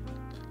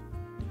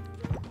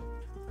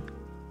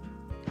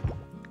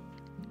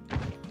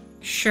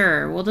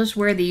 Sure, we'll just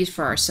wear these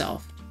for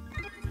ourselves.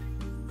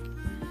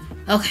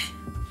 Okay.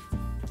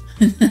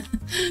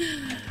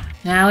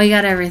 Now we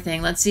got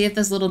everything. Let's see if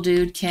this little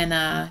dude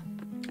can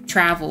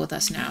travel with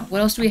us now.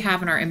 What else do we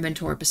have in our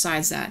inventory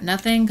besides that?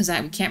 Nothing, because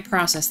we can't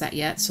process that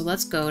yet. So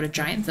let's go to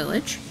Giant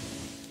Village.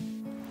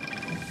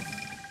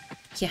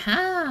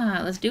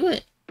 Yeah, let's do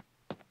it.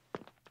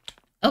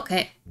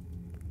 Okay.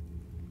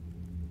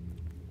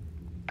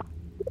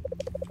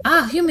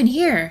 Ah, human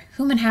here.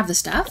 Human have the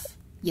stuff?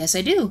 Yes,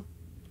 I do.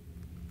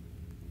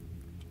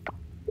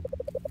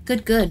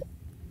 Good, good.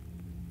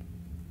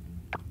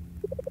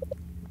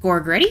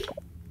 Gorg ready?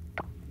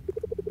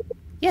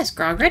 Yes,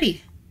 Grog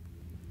ready.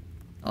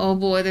 Oh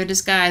boy, they're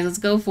disguised. Let's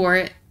go for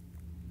it.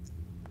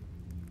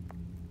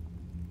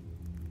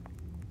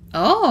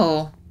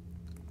 Oh.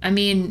 I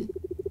mean...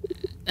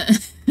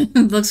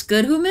 looks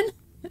good, human?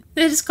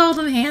 They just called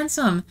him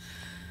handsome.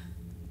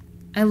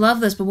 I love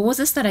this, but what was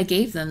this that I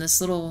gave them?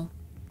 This little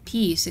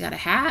piece. They got a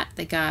hat?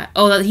 They got...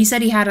 Oh, he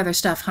said he had other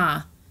stuff,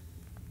 huh?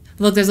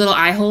 Look, there's little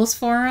eye holes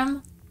for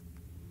him.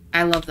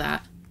 I love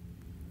that.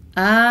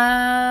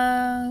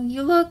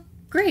 You look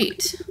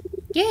great.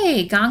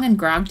 Yay, Gong and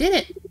Grog did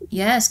it.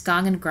 Yes,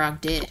 Gong and Grog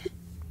did.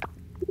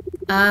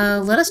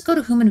 Let us go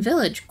to Human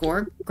Village.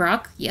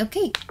 Grog? Yeah,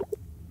 okay.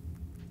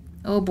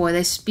 Oh boy,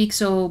 they speak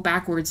so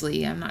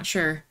backwardsly. I'm not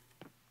sure.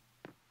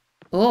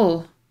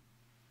 Oh.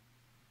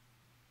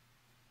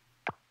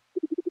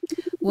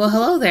 Well,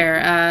 hello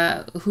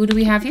there. Who do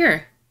we have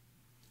here?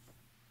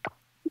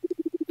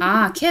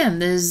 Ah,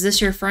 Kim, is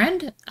this your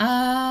friend?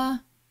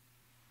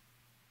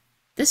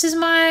 This is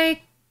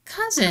my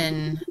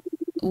cousin.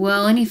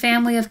 Well, any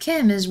family of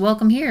Kim is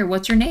welcome here.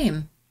 What's your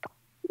name?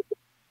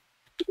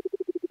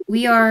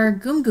 We are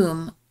Goom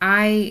Goom.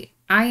 I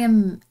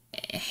am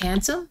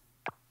handsome?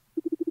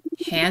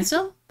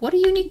 Handsome? What a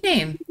unique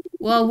name.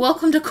 Well,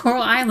 welcome to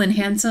Coral Island,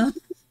 handsome.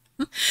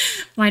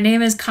 My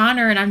name is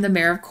Connor, and I'm the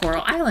mayor of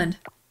Coral Island.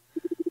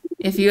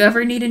 If you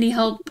ever need any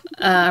help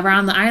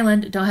around the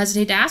island, don't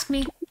hesitate to ask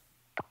me.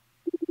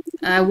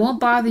 I won't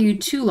bother you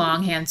too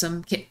long,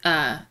 handsome,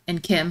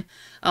 and Kim.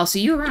 I'll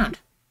see you around.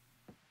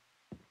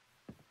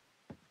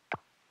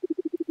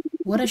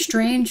 What a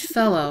strange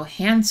fellow,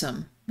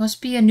 handsome.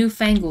 Must be a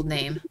newfangled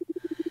name.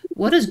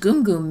 What does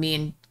Goom Goom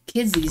mean?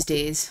 Kids these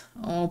days.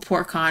 Oh,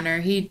 poor Connor.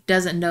 He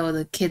doesn't know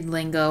the kid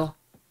lingo.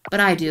 But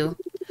I do.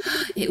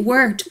 It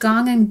worked.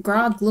 Gong and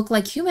Grog look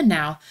like human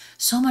now.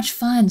 So much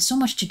fun. So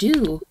much to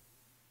do.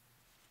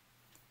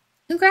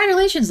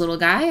 Congratulations, little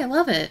guy. I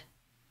love it.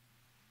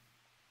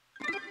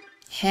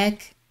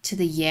 Heck to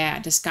the yeah.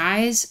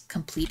 Disguise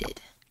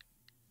completed.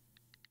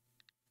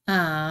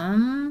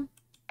 Does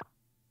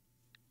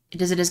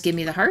it just give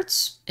me the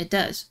hearts? It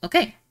does.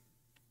 Okay.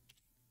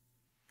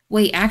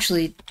 Wait,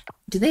 actually,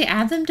 do they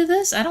add them to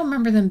this? I don't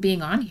remember them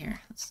being on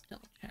here. Let's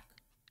double check.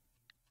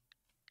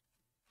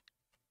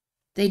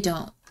 They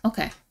don't.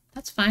 Okay.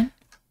 That's fine.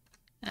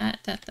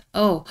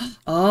 Oh.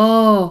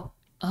 Oh.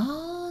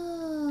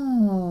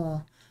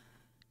 Oh.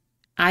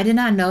 I did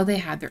not know they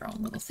had their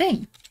own little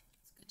thing. It's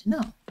good to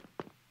know.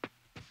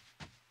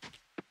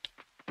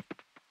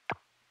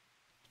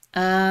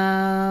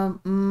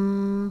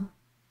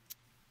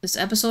 This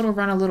episode will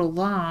run a little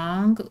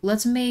long.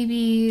 Let's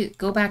maybe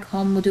go back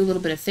home. We'll do a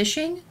little bit of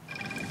fishing.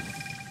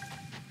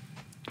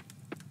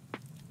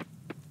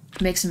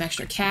 Make some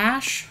extra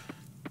cash.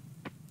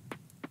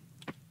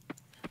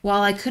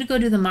 While I could go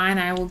to the mine,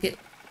 I will get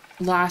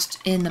lost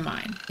in the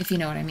mine, if you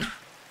know what I mean.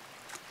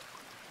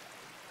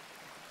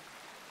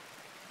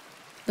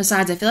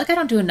 Besides, I feel like I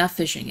don't do enough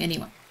fishing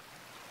anyway.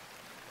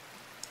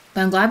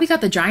 But I'm glad we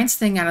got the Giants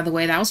thing out of the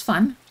way. That was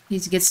fun. He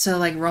gets to,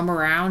 like, roam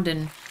around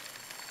and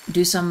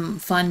do some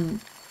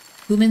fun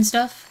human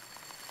stuff.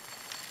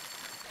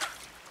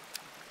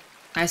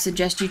 I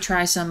suggest you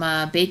try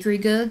some bakery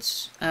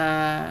goods,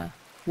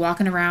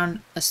 walking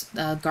around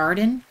a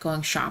garden,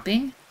 going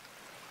shopping.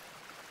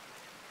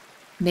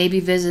 Maybe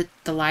visit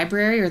the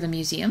library or the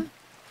museum.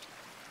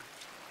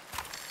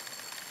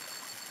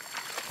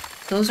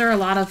 Those are a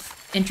lot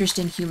of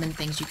interesting human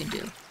things you can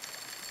do.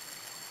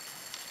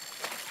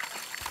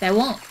 That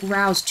won't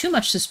rouse too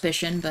much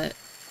suspicion, but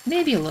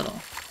maybe a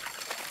little.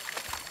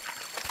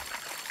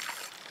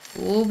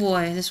 Oh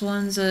boy, this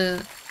one's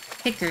a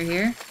kicker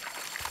here.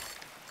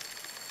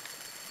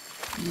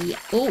 Yeah.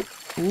 Oh,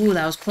 ooh,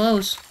 that was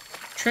close.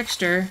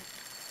 Trickster.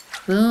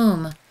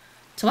 Boom.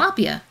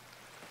 Tilapia.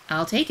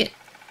 I'll take it.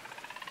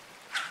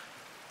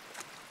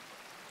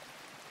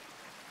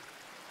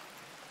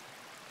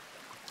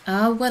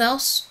 What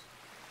else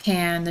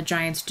can the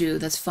giants do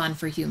that's fun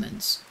for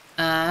humans?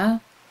 Go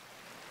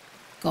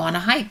on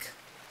a hike.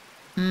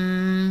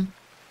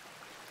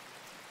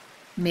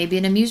 Maybe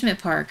an amusement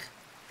park.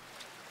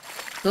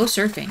 Go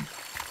surfing.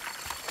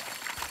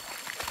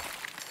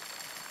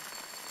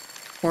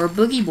 Or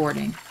boogie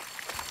boarding.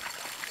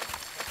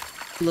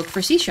 Look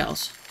for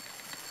seashells.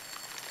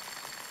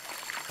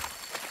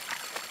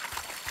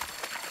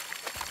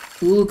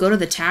 Ooh, go to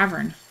the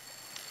tavern.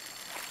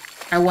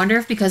 I wonder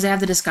if because they have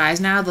the disguise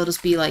now, they'll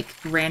just be, like,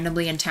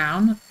 randomly in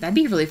town. That'd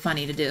be really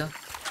funny to do.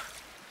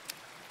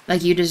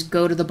 Like, you just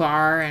go to the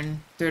bar,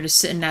 and they're just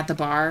sitting at the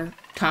bar,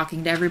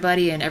 talking to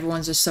everybody, and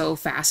everyone's just so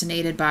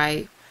fascinated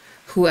by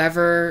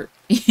whoever,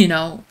 you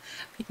know,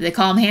 they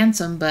call them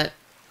handsome, but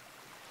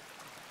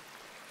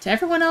to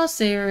everyone else,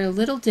 they're a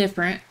little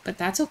different, but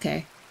that's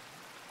okay.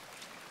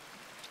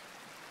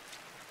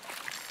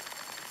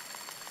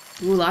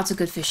 Ooh, lots of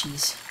good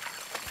fishies.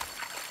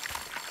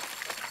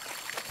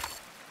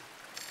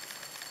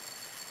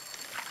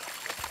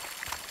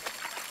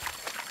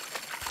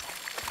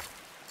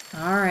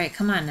 Alright,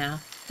 come on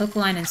now. Hook,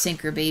 line, and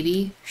sinker,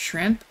 baby.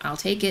 Shrimp, I'll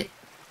take it.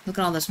 Look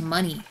at all this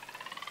money.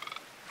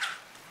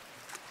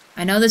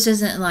 I know this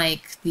isn't,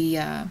 like,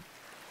 the,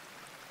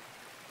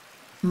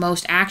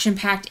 most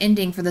action-packed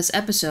ending for this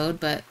episode,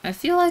 but I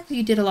feel like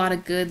we did a lot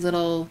of good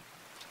little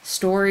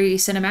story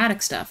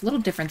cinematic stuff. A little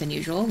different than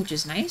usual, which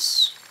is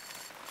nice.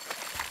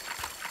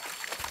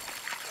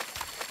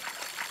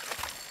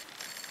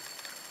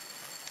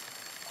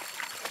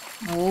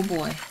 Oh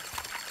boy.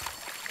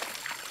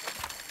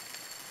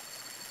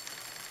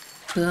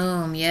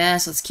 Boom,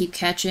 yes, let's keep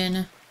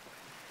catching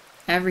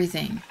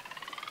everything.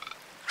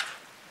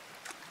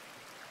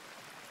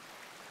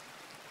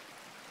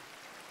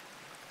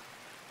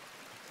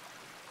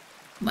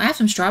 I have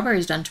some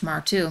strawberries done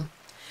tomorrow, too.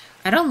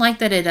 I don't like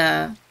that it,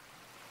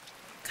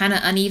 kind of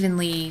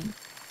unevenly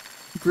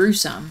grew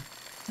some.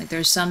 Like,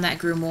 there's some that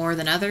grew more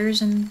than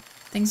others and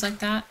things like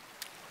that.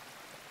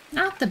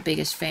 Not the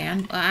biggest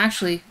fan. Well,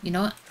 actually, you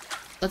know what?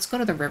 Let's go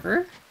to the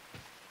river.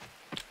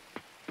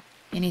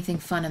 Anything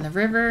fun in the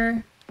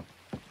river?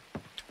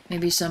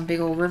 Maybe some big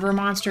old river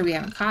monster we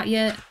haven't caught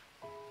yet.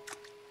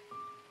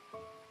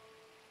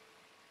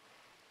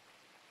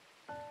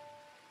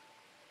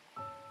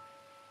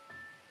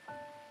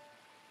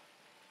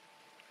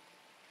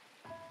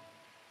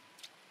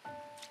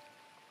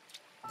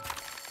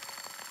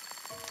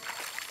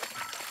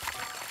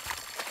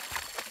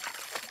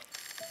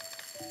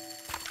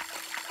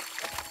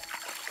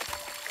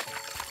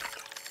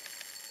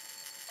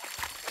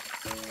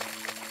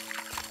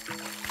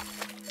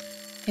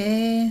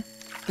 Okay,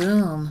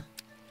 boom.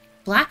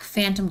 Black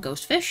phantom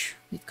ghostfish.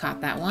 We've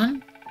caught that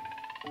one.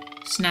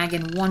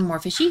 Snagging one more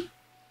fishy.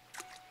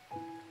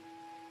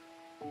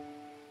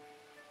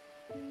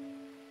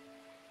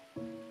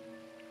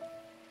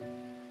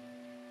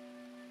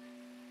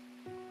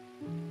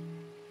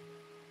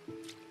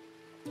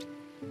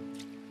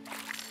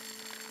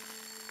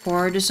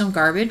 Or just some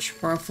garbage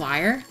or a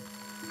flyer.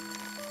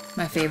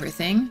 My favorite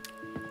thing.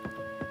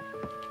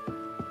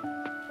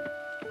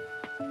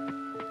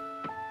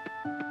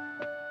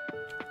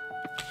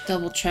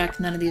 Double check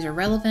none of these are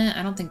relevant.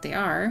 I don't think they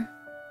are.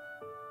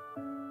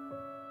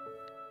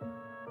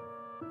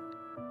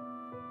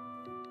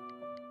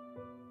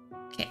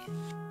 Okay.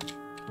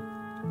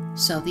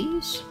 Sell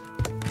these.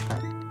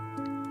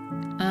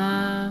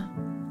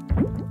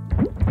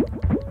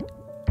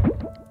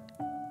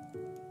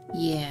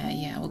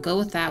 Yeah, we'll go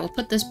with that. We'll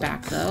put this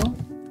back though.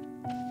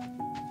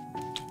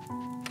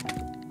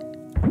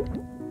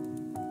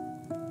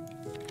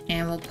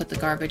 And we'll put the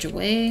garbage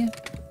away.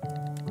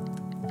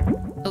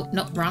 Oh,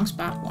 no, wrong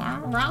spot.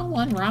 Wrong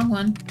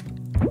one.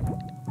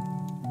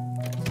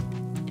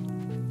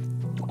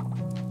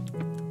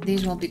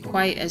 These won't be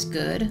quite as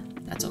good.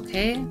 That's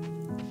okay.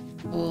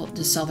 We'll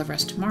just sell the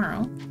rest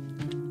tomorrow.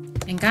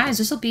 And guys,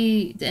 this will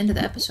be the end of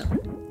the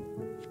episode.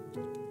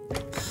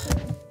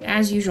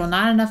 As usual,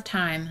 not enough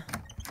time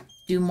to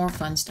do more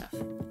fun stuff.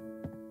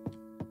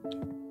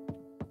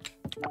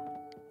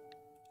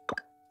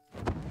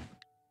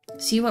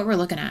 See what we're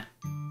looking at.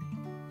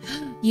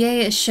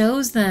 Yay, it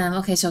shows them.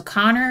 Okay, so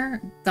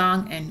Connor,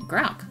 Gong, and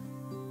Grauk.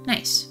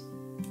 Nice.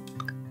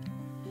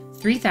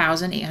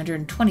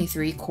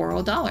 3,823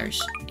 coral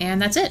dollars.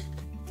 And that's it.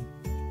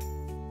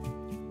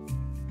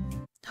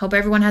 Hope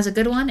everyone has a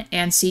good one,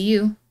 and see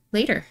you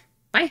later.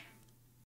 Bye.